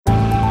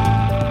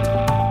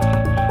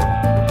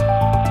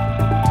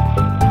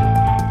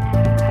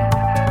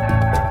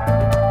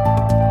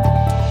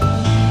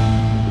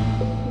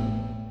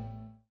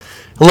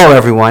Hello,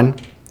 everyone,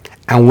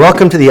 and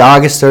welcome to the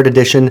August 3rd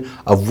edition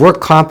of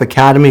WorkComp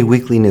Academy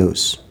Weekly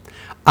News.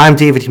 I'm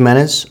David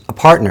Jimenez, a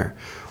partner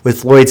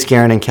with Lloyd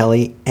Scarron and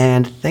Kelly,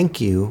 and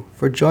thank you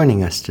for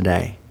joining us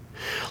today.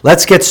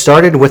 Let's get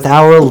started with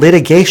our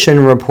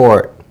litigation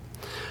report.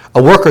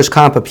 A Workers'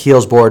 Comp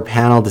Appeals Board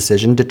panel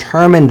decision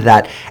determined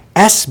that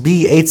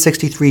SB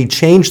 863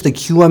 changed the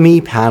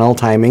QME panel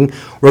timing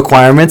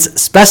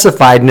requirements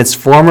specified in its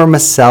former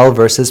Massell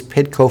versus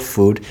Pidco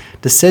Food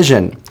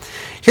decision.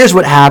 Here's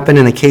what happened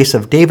in the case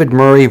of David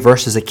Murray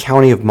versus the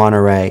County of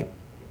Monterey.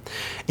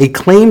 A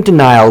claim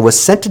denial was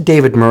sent to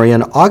David Murray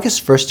on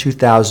August 1st,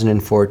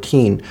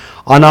 2014.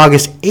 On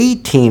August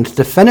 18th,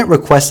 defendant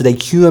requested a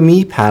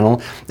QME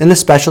panel in the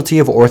specialty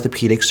of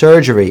orthopedic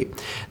surgery.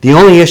 The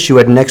only issue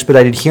at an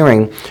expedited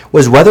hearing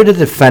was whether the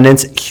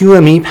defendant's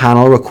QME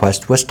panel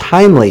request was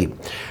timely.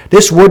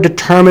 This would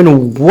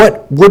determine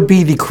what would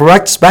be the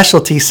correct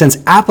specialty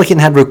since applicant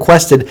had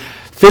requested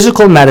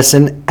physical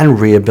medicine and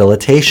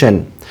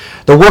rehabilitation.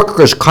 The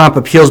Workers' Comp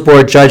Appeals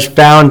Board judge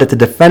found that the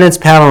defendant's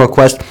panel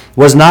request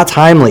was not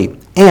timely,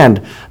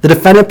 and the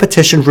defendant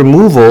petitioned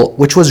removal,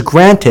 which was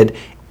granted,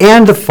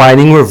 and the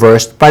finding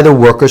reversed by the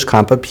Workers'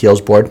 Comp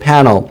Appeals Board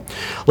panel.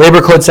 Labor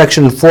Code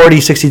Section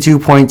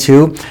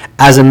 4062.2,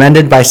 as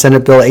amended by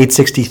Senate Bill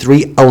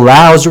 863,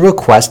 allows a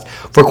request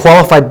for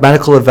qualified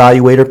medical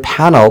evaluator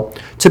panel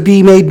to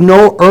be made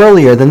no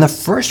earlier than the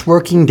first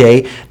working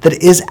day that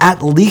is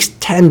at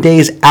least 10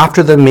 days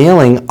after the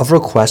mailing of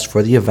request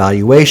for the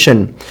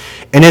evaluation.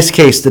 In this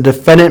case, the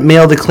defendant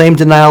mailed a claim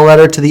denial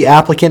letter to the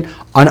applicant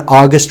on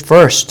August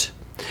 1st.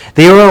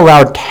 They were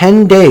allowed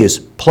 10 days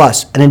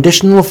plus an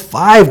additional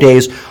 5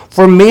 days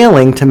for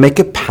mailing to make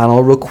a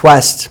panel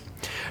request.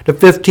 The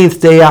 15th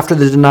day after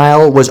the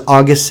denial was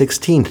August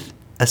 16th,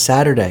 a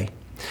Saturday.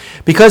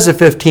 Because the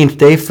 15th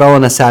day fell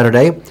on a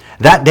Saturday,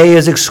 that day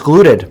is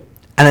excluded,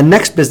 and the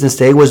next business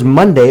day was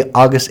Monday,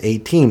 August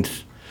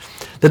 18th.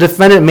 The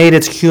defendant made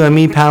its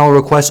QME panel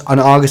request on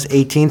August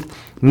 18th,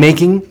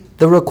 making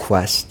the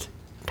request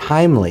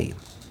timely.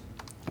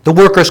 The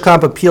Workers'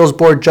 Comp Appeals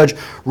Board judge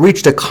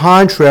reached a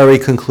contrary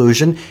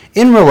conclusion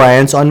in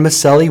reliance on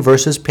Maselli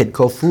versus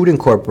Pidco Food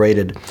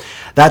Incorporated.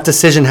 That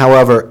decision,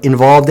 however,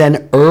 involved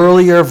an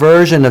earlier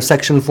version of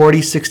Section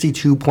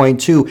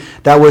 4062.2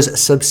 that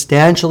was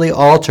substantially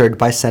altered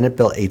by Senate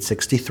Bill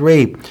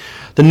 863.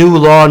 The new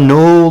law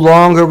no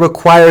longer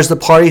requires the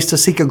parties to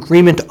seek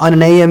agreement on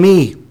an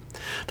AME.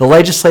 The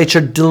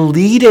legislature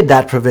deleted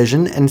that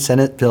provision in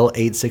Senate Bill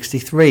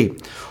 863.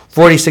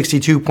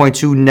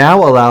 4062.2 now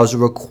allows a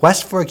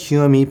request for a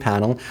QME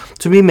panel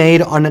to be made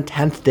on the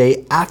 10th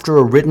day after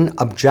a written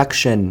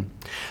objection.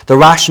 The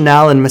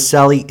rationale in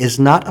Maselli is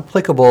not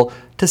applicable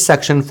to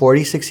Section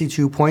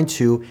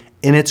 4062.2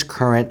 in its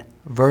current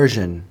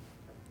version.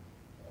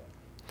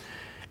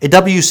 A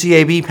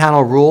WCAB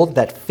panel ruled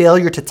that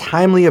failure to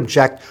timely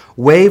object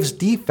waives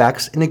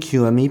defects in a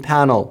QME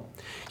panel.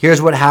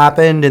 Here's what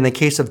happened in the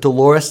case of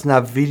Dolores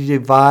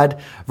Natividad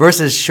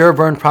versus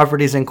Sherburne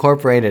Properties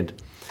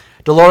Incorporated.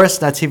 Dolores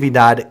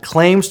Natividad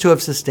claims to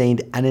have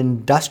sustained an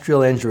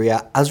industrial injury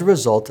as a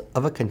result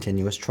of a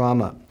continuous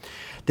trauma.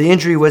 The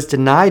injury was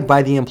denied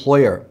by the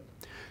employer.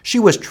 She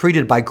was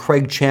treated by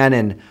Craig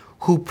Channon,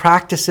 who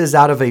practices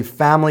out of a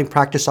family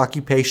practice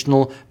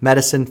occupational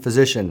medicine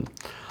physician.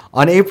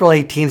 On April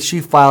 18th,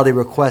 she filed a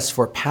request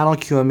for panel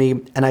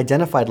QME and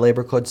identified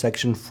Labor Code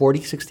Section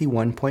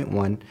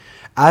 4061.1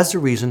 as the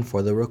reason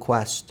for the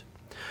request.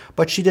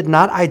 But she did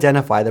not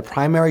identify the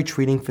primary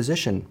treating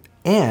physician,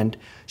 and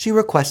she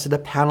requested a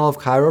panel of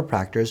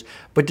chiropractors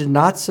but did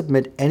not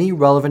submit any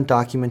relevant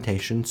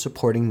documentation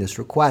supporting this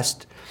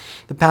request.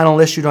 The panel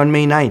issued on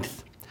May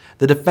 9th.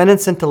 The defendant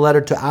sent a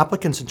letter to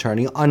applicant's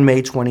attorney on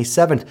May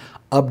 27th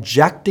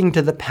objecting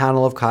to the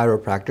panel of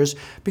chiropractors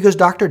because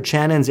Dr.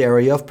 Channon's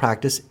area of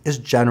practice is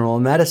general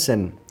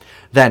medicine.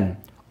 Then,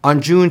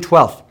 on June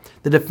 12th,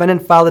 the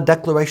defendant filed a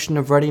declaration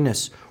of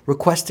readiness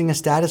requesting a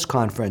status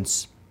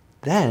conference.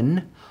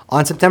 Then,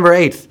 on September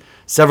 8th,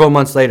 several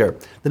months later,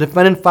 the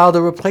defendant filed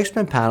a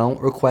replacement panel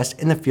request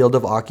in the field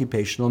of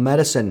occupational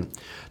medicine.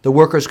 The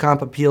Workers'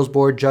 Comp Appeals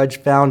Board judge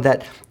found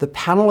that the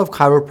panel of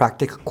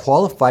chiropractic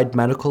qualified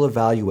medical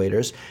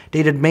evaluators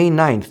dated May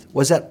 9th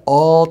was at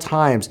all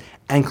times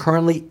and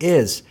currently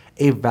is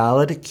a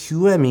valid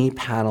QME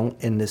panel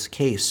in this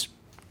case.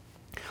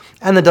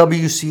 And the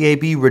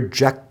WCAB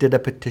rejected a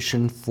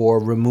petition for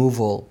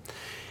removal.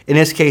 In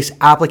this case,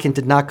 applicant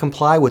did not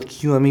comply with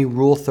QME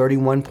Rule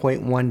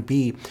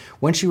 31.1b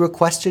when she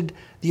requested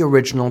the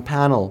original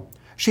panel.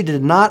 She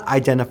did not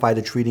identify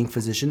the treating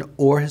physician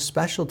or his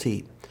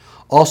specialty.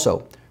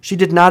 Also, she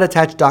did not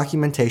attach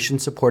documentation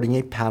supporting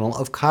a panel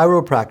of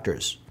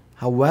chiropractors.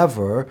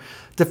 However,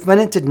 the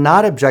defendant did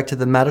not object to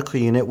the medical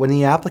unit when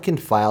the applicant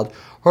filed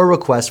her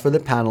request for the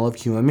panel of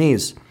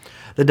QMEs.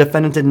 The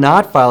defendant did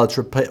not file its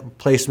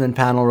replacement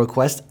panel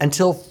request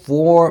until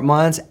 4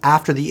 months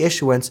after the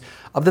issuance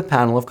of the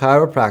panel of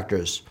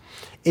chiropractors.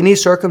 In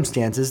these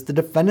circumstances, the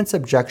defendant's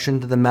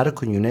objection to the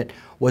medical unit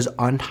was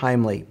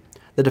untimely.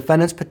 The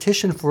defendant's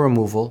petition for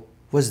removal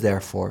was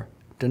therefore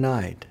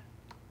denied.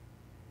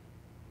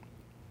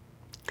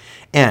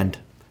 And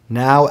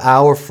now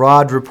our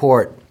fraud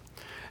report.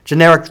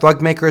 Generic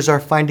drug makers are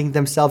finding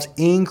themselves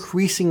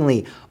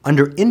increasingly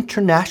under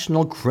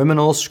international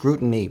criminal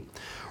scrutiny.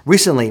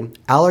 Recently,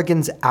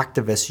 Allergan's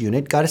activist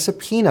unit got a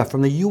subpoena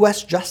from the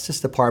U.S.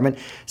 Justice Department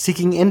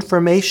seeking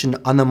information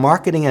on the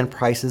marketing and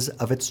prices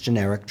of its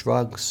generic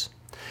drugs.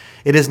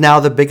 It is now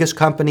the biggest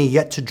company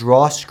yet to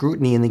draw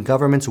scrutiny in the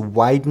government's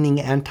widening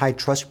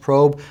antitrust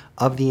probe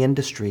of the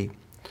industry.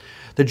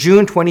 The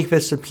June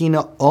 25th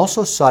subpoena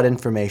also sought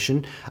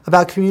information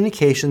about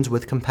communications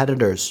with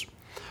competitors.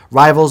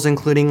 Rivals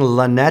including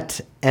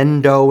Lannett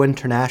Endo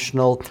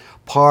International,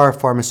 Par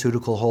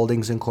Pharmaceutical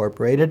Holdings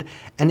Incorporated,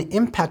 and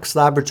Impex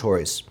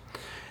Laboratories.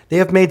 They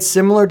have made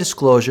similar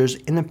disclosures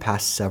in the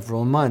past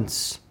several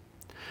months.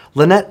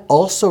 Lannett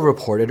also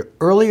reported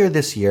earlier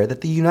this year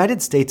that the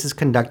United States is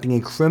conducting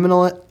a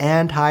criminal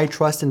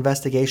antitrust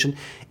investigation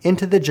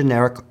into the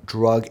generic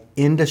drug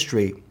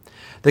industry.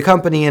 The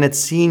company and its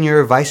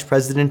senior vice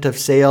president of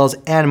sales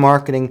and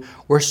marketing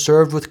were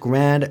served with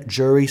grand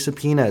jury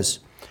subpoenas.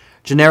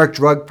 Generic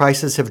drug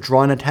prices have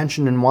drawn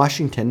attention in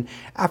Washington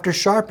after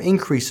sharp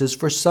increases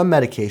for some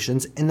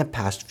medications in the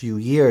past few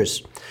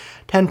years.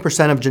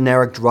 10% of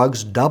generic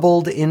drugs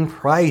doubled in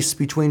price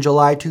between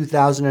July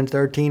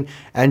 2013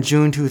 and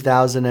June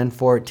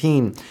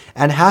 2014,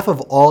 and half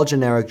of all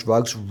generic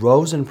drugs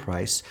rose in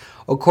price,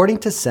 according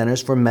to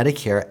Centers for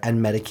Medicare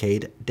and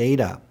Medicaid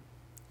data.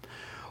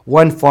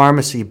 One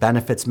pharmacy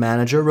benefits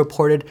manager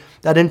reported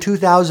that in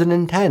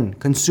 2010,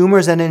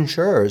 consumers and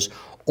insurers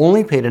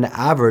only paid an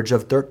average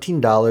of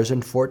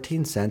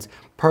 $13.14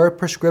 per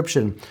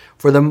prescription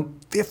for the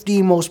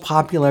 50 most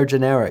popular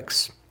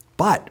generics.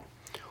 But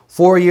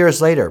 4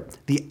 years later,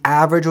 the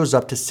average was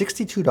up to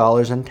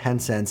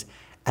 $62.10,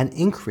 an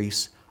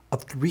increase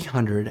of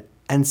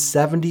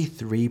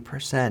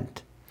 373%.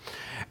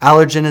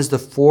 Allergan is the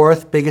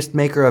fourth biggest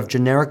maker of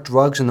generic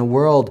drugs in the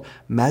world,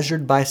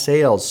 measured by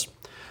sales.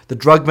 The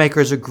drug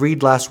makers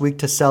agreed last week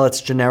to sell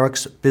its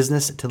generics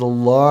business to the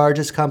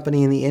largest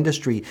company in the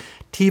industry,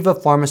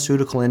 Teva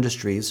Pharmaceutical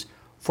Industries,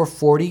 for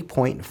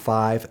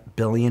 $40.5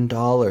 billion.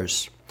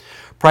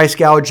 Price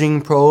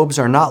gouging probes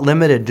are not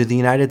limited to the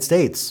United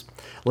States.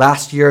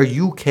 Last year,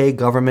 UK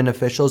government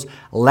officials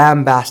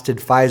lambasted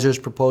Pfizer's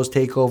proposed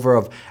takeover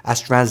of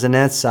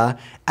AstraZeneca,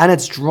 and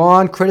it's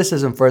drawn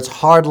criticism for its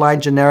hardline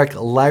generic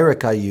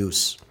Lyrica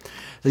use.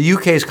 The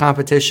UK's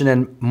Competition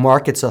and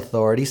Markets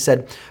Authority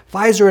said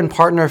Pfizer and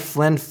partner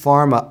Flend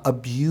Pharma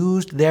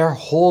abused their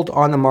hold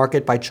on the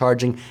market by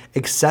charging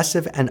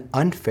excessive and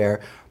unfair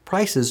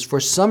prices for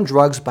some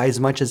drugs by as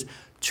much as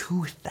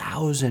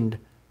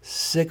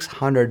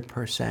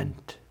 2,600%.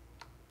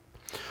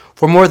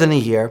 For more than a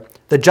year,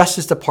 the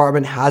Justice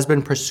Department has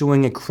been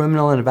pursuing a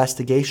criminal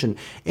investigation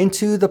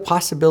into the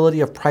possibility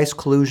of price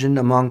collusion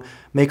among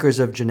makers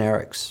of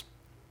generics.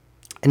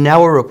 And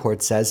now a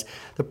report says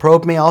the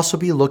probe may also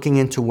be looking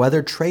into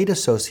whether trade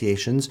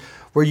associations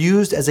were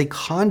used as a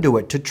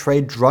conduit to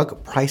trade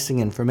drug pricing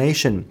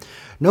information.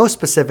 No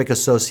specific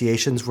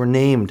associations were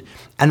named,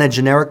 and the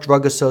Generic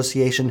Drug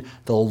Association,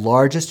 the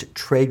largest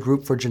trade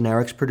group for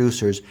generics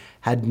producers,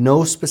 had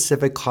no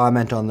specific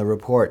comment on the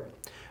report.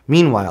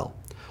 Meanwhile,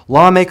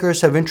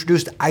 lawmakers have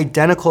introduced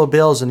identical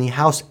bills in the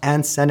House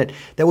and Senate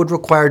that would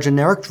require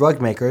generic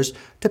drug makers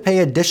to pay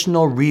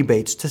additional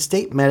rebates to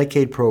state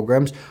Medicaid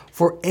programs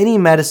for any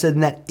medicine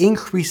that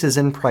increases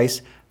in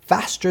price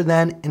faster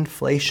than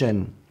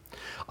inflation.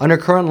 Under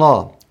current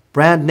law,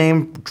 brand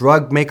name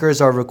drug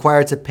makers are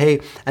required to pay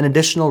an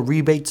additional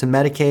rebate to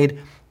Medicaid,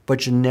 but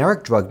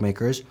generic drug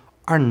makers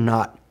are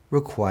not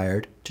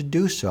required to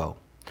do so.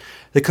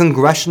 The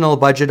Congressional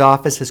Budget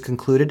Office has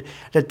concluded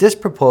that this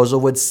proposal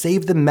would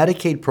save the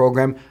Medicaid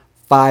program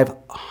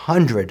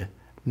 $500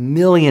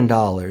 million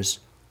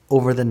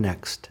over the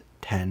next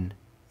 10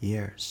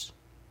 years.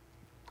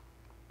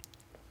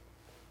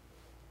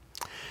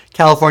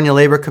 California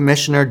Labor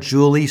Commissioner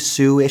Julie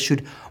Su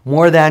issued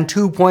more than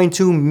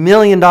 $2.2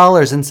 million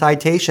in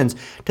citations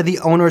to the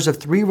owners of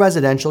 3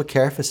 residential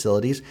care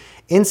facilities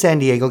in San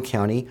Diego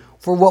County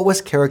for what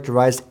was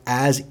characterized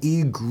as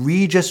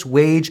egregious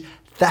wage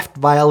theft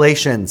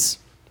violations.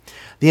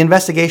 The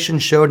investigation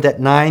showed that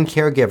 9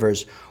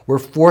 caregivers were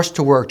forced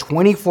to work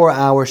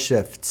 24-hour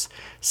shifts,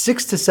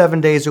 6 to 7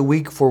 days a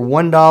week for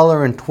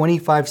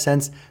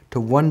 $1.25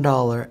 to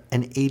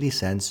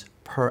 $1.80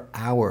 per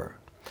hour.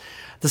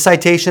 The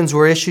citations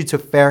were issued to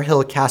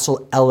Fairhill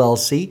Castle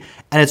LLC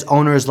and its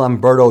owners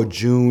Lamberto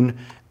June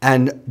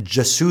and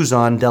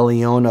Jesuzon De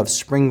Leon of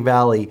Spring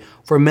Valley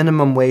for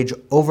minimum wage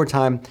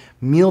overtime,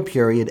 meal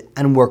period,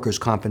 and workers'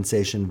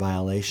 compensation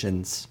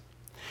violations.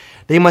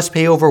 They must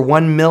pay over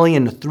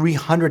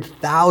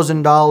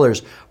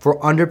 $1,300,000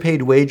 for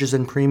underpaid wages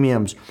and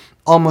premiums,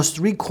 almost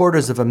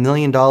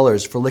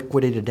 $750,000 for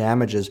liquidated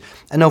damages,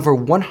 and over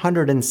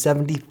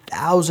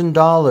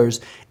 $170,000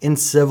 in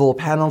civil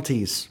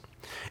penalties.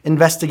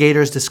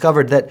 Investigators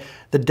discovered that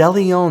the De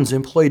Leons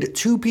employed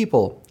 2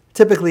 people,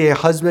 typically a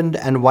husband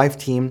and wife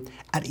team,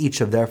 at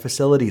each of their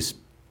facilities.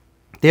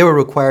 They were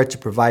required to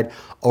provide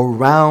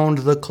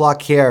around-the-clock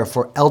care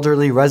for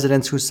elderly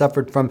residents who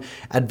suffered from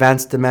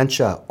advanced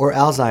dementia or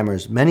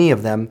Alzheimer's, many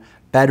of them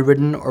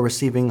bedridden or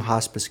receiving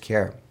hospice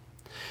care.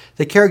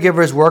 The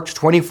caregivers worked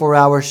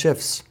 24-hour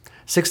shifts,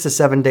 6 to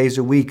 7 days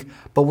a week,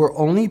 but were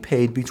only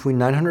paid between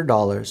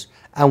 $900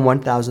 and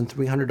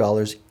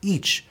 $1,300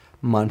 each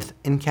month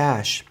in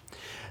cash.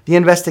 The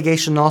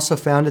investigation also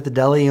found that the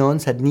De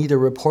Leons had neither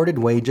reported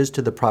wages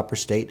to the proper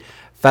state,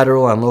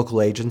 federal, and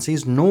local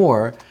agencies,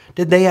 nor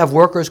did they have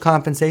workers'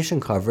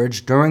 compensation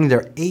coverage during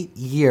their 8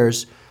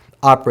 years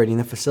operating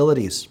the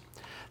facilities.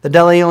 The De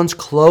Leons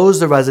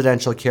closed the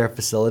residential care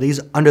facilities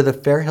under the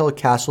Fairhill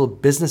Castle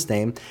business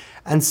name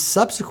and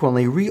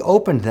subsequently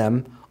reopened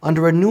them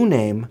under a new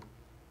name,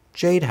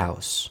 Jade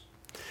House.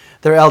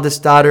 Their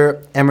eldest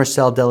daughter,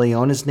 Emercelle De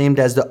Leon, is named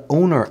as the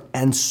owner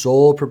and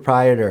sole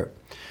proprietor.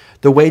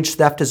 The Wage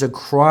Theft is a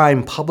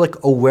Crime public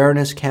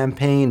awareness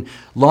campaign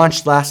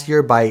launched last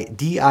year by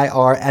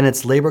DIR and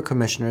its Labor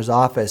Commissioner's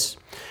Office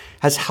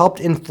has helped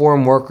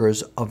inform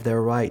workers of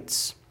their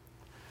rights.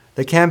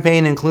 The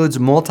campaign includes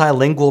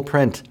multilingual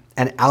print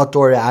and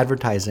outdoor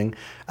advertising,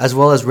 as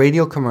well as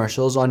radio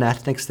commercials on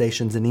ethnic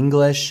stations in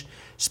English,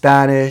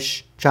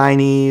 Spanish,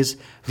 Chinese,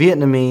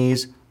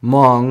 Vietnamese,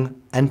 Hmong,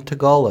 and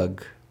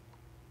Tagalog.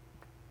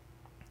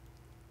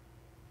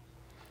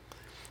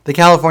 The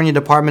California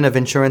Department of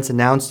Insurance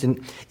announced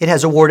it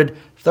has awarded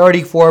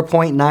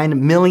 $34.9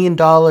 million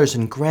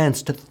in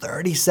grants to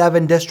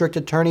 37 district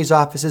attorneys'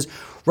 offices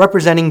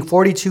representing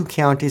 42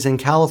 counties in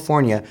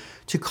California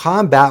to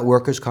combat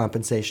workers'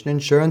 compensation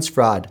insurance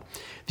fraud.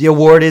 The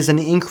award is an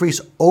increase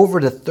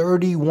over the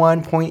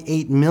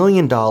 $31.8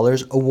 million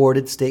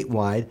awarded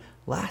statewide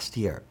last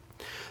year.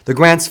 The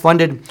grants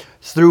funded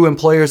through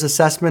employers'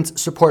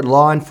 assessments support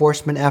law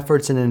enforcement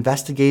efforts in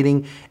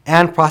investigating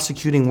and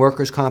prosecuting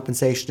workers'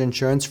 compensation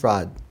insurance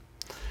fraud.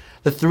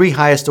 The 3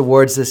 highest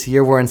awards this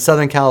year were in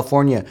Southern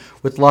California,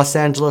 with Los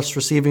Angeles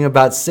receiving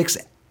about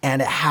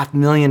 $6.5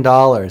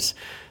 million,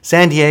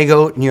 San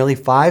Diego nearly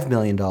 $5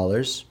 million,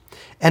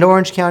 and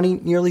Orange County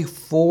nearly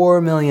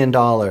 $4 million.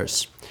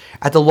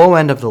 At the low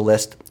end of the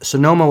list,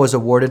 Sonoma was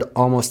awarded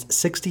almost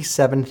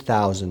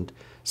 $67,000.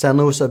 San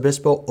Luis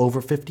Obispo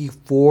over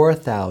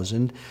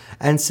 $54,000,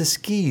 and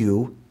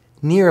Siskiyou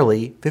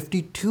nearly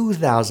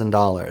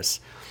 $52,000.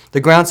 The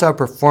grants are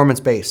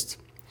performance-based.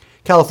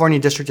 California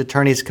district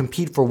attorneys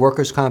compete for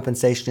workers'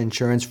 compensation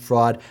insurance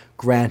fraud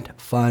grant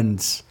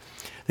funds.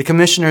 The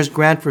Commissioner's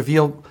Grant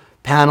Review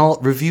Panel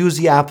reviews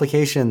the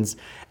applications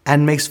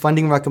and makes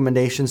funding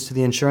recommendations to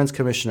the Insurance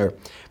Commissioner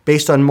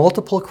based on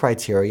multiple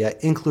criteria,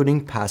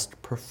 including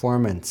past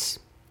performance.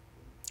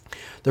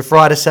 The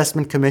Fraud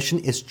Assessment Commission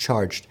is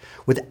charged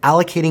with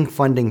allocating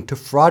funding to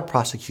fraud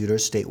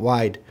prosecutors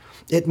statewide.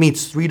 It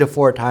meets 3 to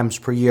 4 times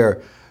per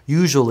year,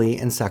 usually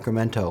in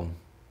Sacramento.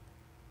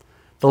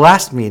 The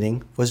last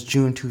meeting was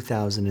June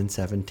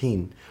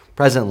 2017.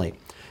 Presently,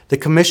 the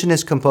commission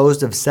is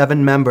composed of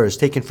 7 members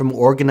taken from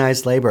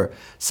organized labor,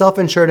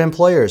 self-insured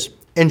employers,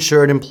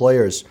 insured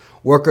employers,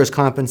 workers'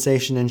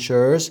 compensation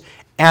insurers,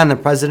 and the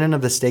president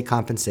of the State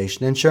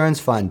Compensation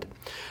Insurance Fund.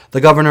 The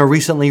governor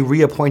recently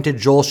reappointed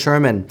Joel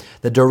Sherman,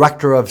 the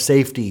Director of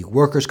Safety,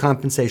 Workers'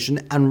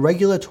 Compensation, and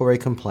Regulatory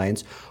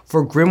Compliance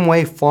for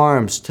Grimway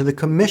Farms to the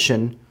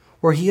commission,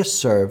 where he has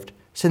served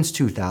since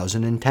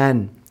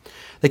 2010.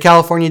 The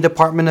California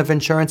Department of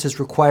Insurance is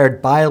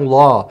required by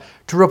law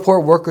to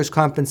report workers'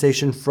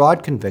 compensation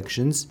fraud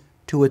convictions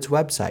to its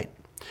website.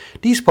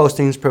 These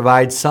postings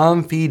provide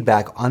some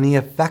feedback on the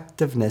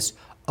effectiveness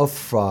of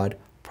fraud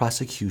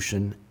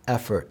prosecution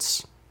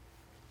efforts.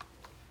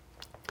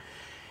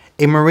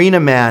 A Marina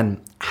man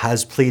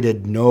has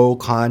pleaded no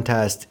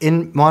contest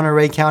in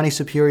Monterey County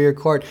Superior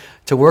Court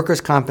to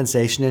workers'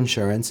 compensation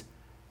insurance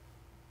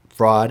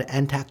fraud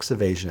and tax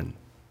evasion.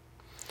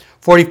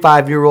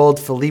 45-year-old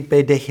Felipe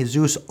de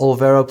Jesus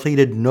Olvera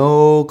pleaded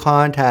no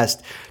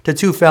contest to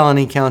 2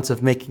 felony counts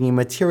of making a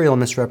material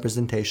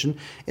misrepresentation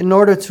in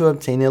order to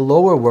obtain a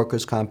lower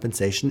workers'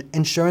 compensation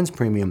insurance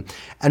premium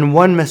and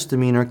 1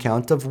 misdemeanor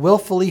count of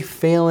willfully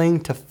failing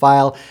to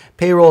file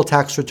payroll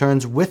tax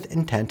returns with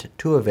intent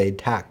to evade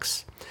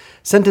tax.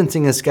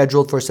 Sentencing is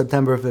scheduled for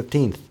September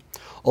 15th.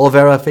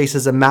 Olvera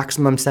faces a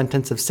maximum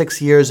sentence of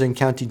 6 years in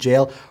county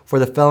jail for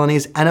the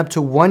felonies and up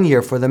to 1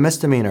 year for the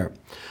misdemeanor.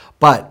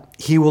 But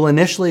he will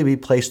initially be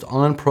placed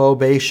on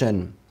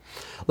probation.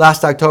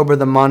 Last October,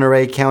 the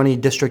Monterey County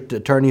District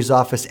Attorney's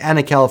Office and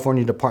the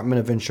California Department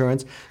of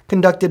Insurance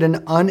conducted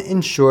an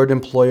uninsured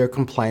employer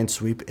compliance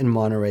sweep in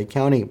Monterey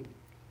County.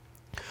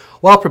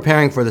 While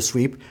preparing for the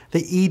sweep,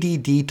 the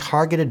EDD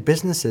targeted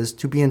businesses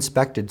to be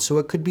inspected so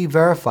it could be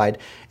verified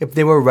if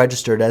they were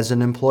registered as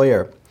an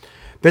employer.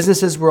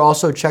 Businesses were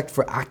also checked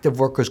for active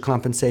workers'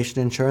 compensation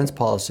insurance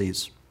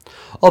policies.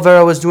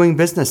 Olvera was doing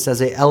business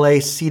as a LA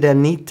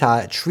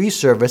Sirenita tree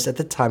service at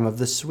the time of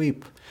the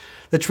sweep.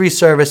 The tree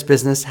service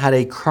business had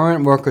a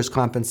current workers'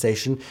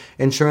 compensation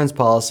insurance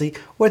policy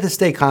with the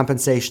State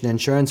Compensation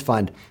Insurance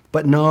Fund,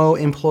 but no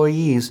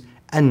employees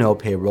and no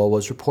payroll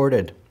was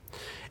reported.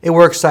 A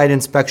worksite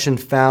inspection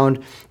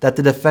found that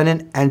the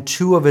defendant and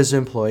two of his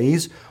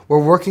employees were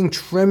working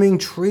trimming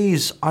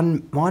trees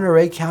on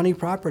Monterey County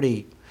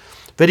property.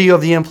 Video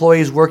of the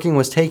employees working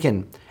was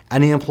taken,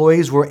 and the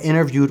employees were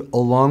interviewed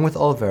along with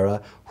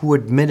Olvera, who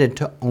admitted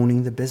to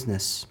owning the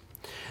business.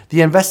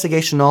 The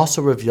investigation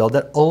also revealed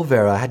that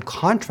Olvera had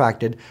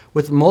contracted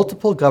with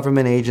multiple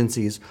government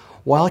agencies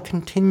while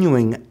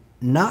continuing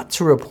not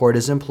to report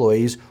his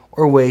employees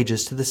or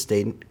wages to the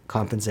State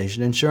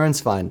Compensation Insurance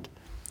Fund.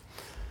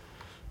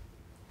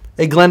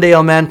 A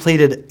Glendale man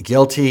pleaded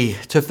guilty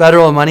to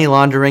federal money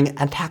laundering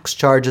and tax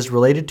charges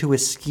related to a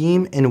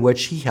scheme in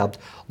which he helped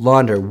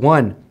launder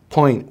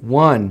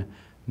 $1.1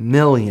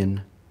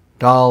 million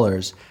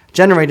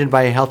generated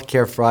by a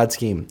healthcare fraud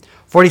scheme.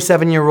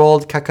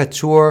 47-year-old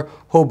Kakatur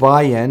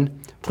Hobayan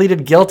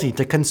pleaded guilty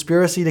to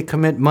conspiracy to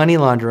commit money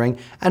laundering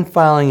and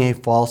filing a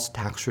false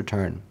tax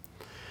return.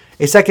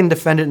 A second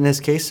defendant in this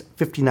case,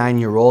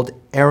 59-year-old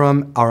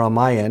Aram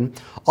Aramayan,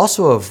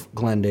 also of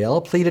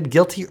Glendale, pleaded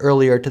guilty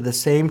earlier to the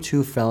same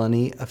two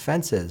felony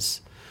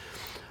offenses.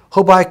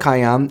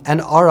 Hobaikayam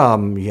and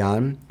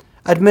Aramayan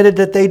admitted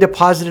that they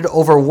deposited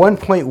over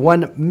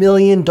 $1.1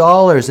 million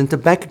into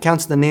bank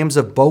accounts in the names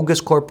of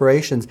bogus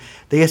corporations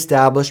they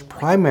established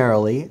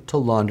primarily to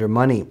launder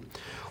money.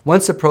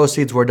 Once the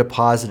proceeds were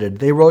deposited,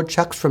 they wrote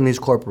checks from these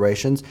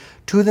corporations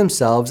to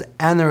themselves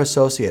and their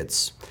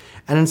associates.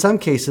 And in some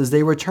cases,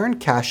 they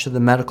returned cash to the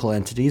medical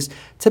entities,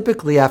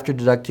 typically after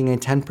deducting a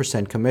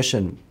 10%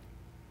 commission.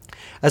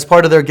 As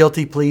part of their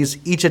guilty pleas,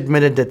 each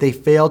admitted that they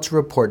failed to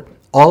report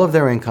all of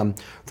their income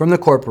from the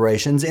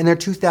corporations in their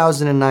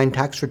 2009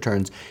 tax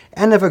returns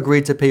and have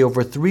agreed to pay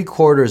over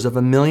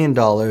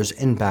 $750,000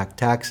 in back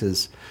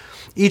taxes.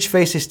 Each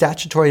face a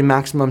statutory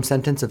maximum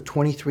sentence of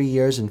 23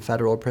 years in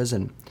federal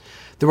prison.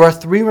 There are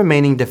three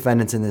remaining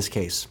defendants in this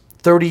case: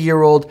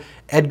 30-year-old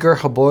Edgar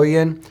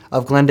Haboyan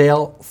of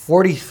Glendale,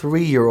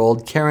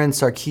 43-year-old Karen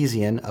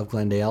Sarkeesian of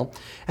Glendale,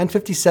 and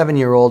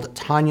 57-year-old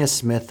Tanya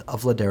Smith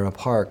of Ladera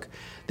Park.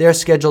 They are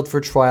scheduled for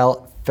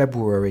trial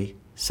February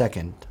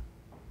 2nd.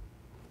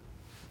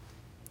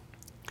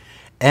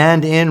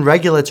 And in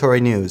regulatory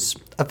news,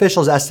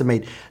 officials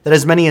estimate that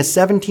as many as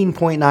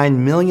 17.9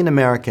 million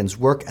Americans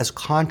work as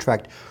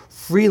contract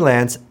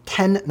freelance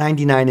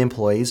 1099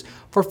 employees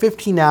for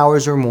 15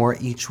 hours or more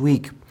each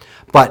week.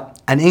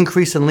 But an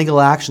increase in legal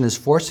action is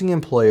forcing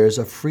employers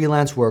of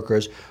freelance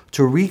workers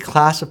to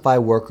reclassify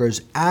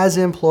workers as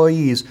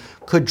employees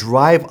could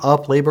drive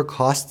up labor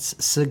costs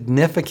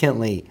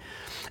significantly.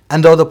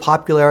 And though the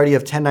popularity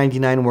of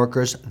 1099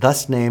 workers,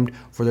 thus named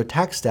for their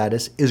tax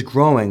status, is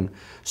growing,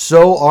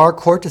 so are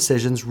court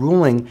decisions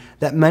ruling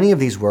that many of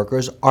these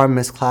workers are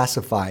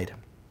misclassified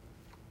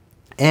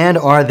and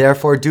are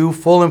therefore due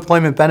full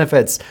employment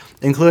benefits,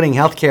 including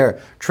health care,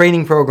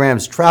 training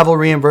programs, travel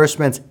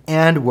reimbursements,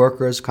 and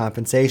workers'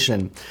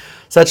 compensation.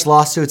 Such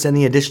lawsuits and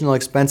the additional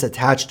expense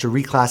attached to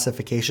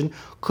reclassification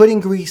could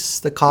increase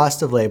the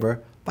cost of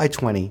labor by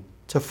 20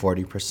 to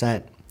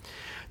 40%.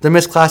 The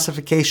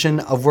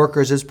misclassification of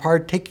workers is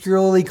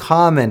particularly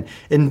common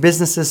in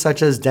businesses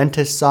such as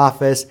dentist's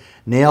office,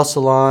 nail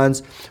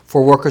salons,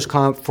 for workers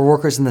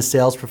in the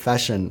sales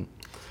profession.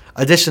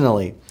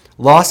 Additionally,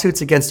 lawsuits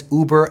against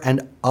Uber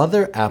and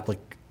other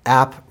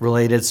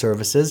app-related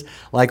services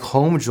like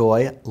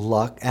HomeJoy,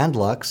 and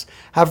Lux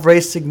have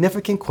raised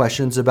significant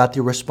questions about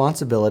the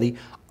responsibility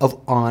of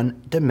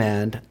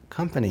on-demand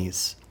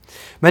companies.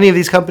 Many of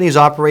these companies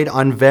operate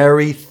on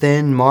very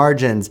thin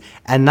margins,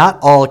 and not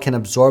all can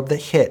absorb the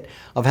hit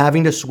of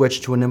having to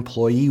switch to an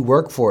employee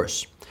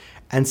workforce.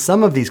 And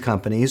some of these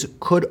companies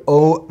could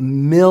owe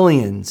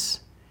millions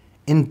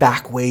in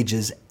back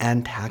wages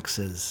and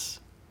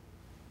taxes.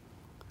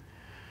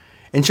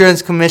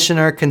 Insurance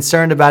Commissioner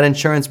concerned about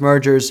insurance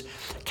mergers.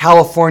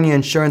 California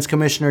Insurance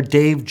Commissioner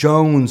Dave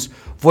Jones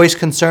voiced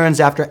concerns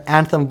after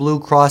Anthem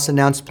Blue Cross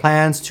announced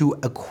plans to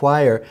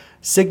acquire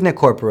Cigna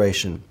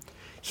Corporation.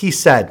 He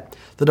said,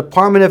 "The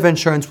Department of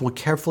Insurance will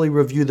carefully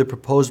review the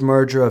proposed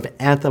merger of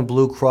Anthem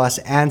Blue Cross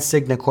and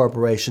Cigna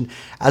Corporation,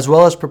 as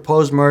well as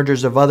proposed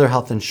mergers of other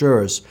health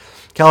insurers.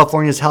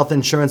 California's health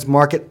insurance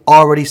market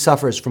already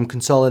suffers from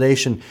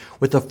consolidation,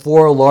 with the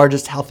four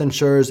largest health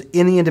insurers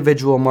in the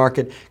individual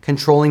market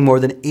controlling more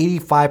than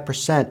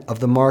 85% of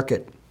the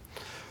market.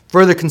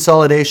 Further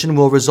consolidation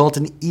will result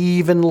in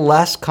even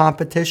less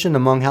competition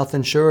among health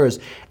insurers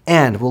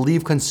and will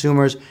leave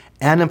consumers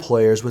and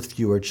employers with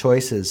fewer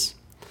choices."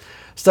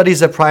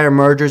 Studies of prior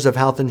mergers of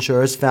health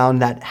insurers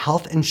found that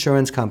health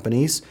insurance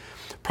companies'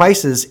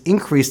 prices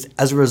increased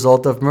as a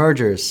result of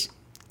mergers.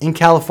 In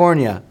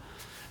California,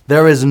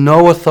 there is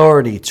no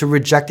authority to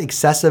reject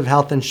excessive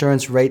health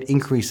insurance rate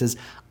increases,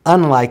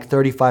 unlike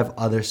 35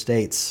 other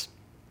states.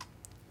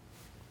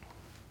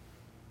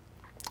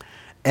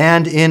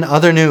 And in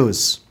other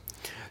news,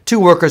 two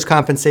workers'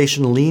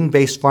 compensation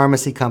lien-based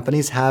pharmacy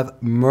companies have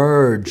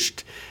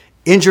merged.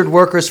 Injured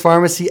Workers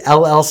Pharmacy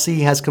LLC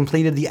has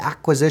completed the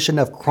acquisition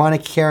of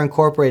Chronic Care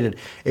Incorporated,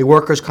 a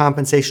workers'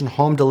 compensation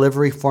home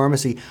delivery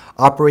pharmacy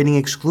operating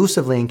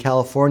exclusively in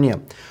California.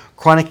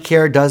 Chronic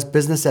Care does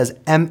business as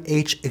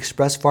MH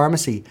Express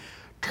Pharmacy,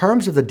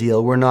 Terms of the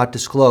deal were not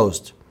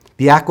disclosed.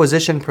 The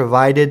acquisition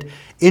provided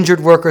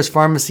Injured Workers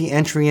Pharmacy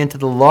entry into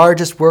the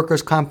largest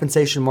workers'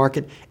 compensation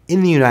market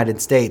in the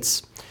United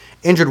States.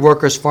 Injured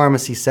Workers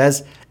Pharmacy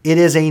says it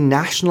is a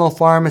national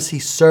pharmacy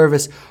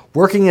service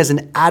working as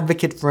an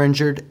advocate for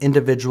injured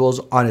individuals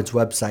on its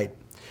website.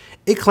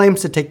 It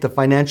claims to take the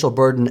financial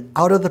burden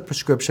out of the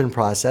prescription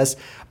process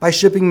by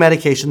shipping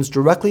medications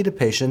directly to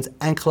patients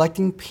and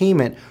collecting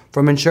payment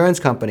from insurance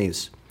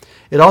companies.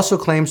 It also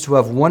claims to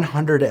have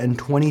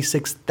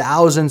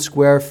 126,000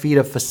 square feet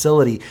of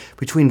facility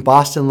between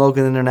Boston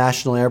Logan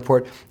International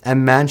Airport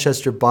and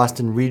Manchester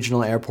Boston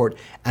Regional Airport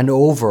and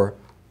over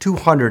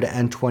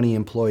 220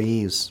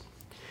 employees.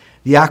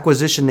 The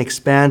acquisition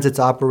expands its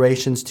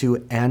operations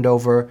to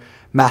Andover,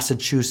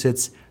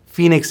 Massachusetts,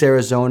 Phoenix,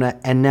 Arizona,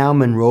 and now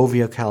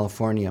Monrovia,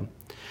 California.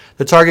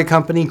 The target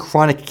company,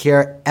 Chronic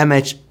Care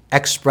MH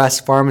Express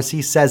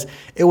Pharmacy, says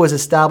it was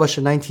established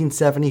in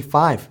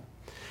 1975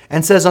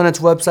 and says on its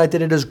website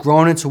that it has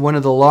grown into one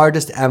of the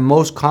largest and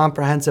most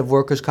comprehensive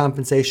workers'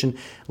 compensation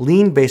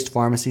lien-based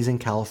pharmacies in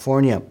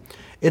California.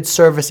 Its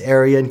service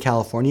area in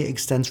California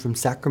extends from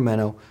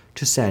Sacramento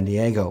to San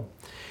Diego.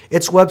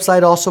 Its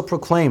website also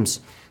proclaims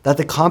that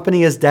the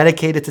company is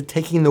dedicated to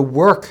taking the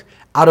work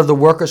out of the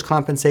workers'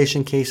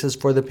 compensation cases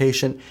for the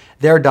patient,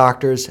 their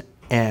doctors,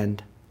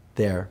 and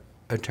their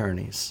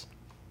attorneys.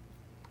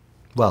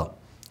 Well,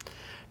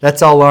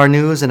 that's all our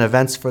news and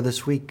events for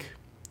this week.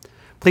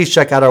 Please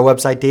check out our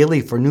website daily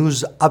for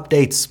news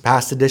updates,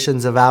 past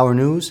editions of our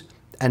news,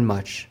 and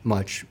much,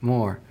 much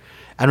more.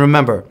 And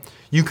remember,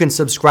 you can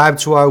subscribe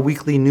to our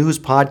weekly news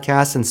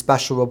podcasts and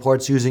special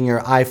reports using your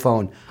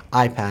iPhone,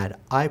 iPad,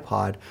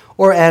 iPod,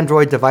 or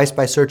Android device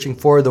by searching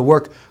for the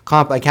Work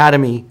Comp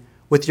Academy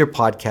with your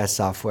podcast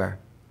software.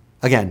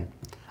 Again,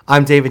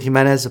 I'm David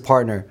Jimenez, a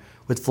partner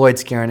with Floyd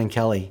Skeren and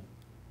Kelly.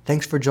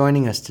 Thanks for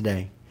joining us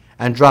today,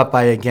 and drop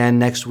by again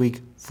next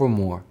week for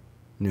more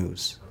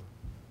news.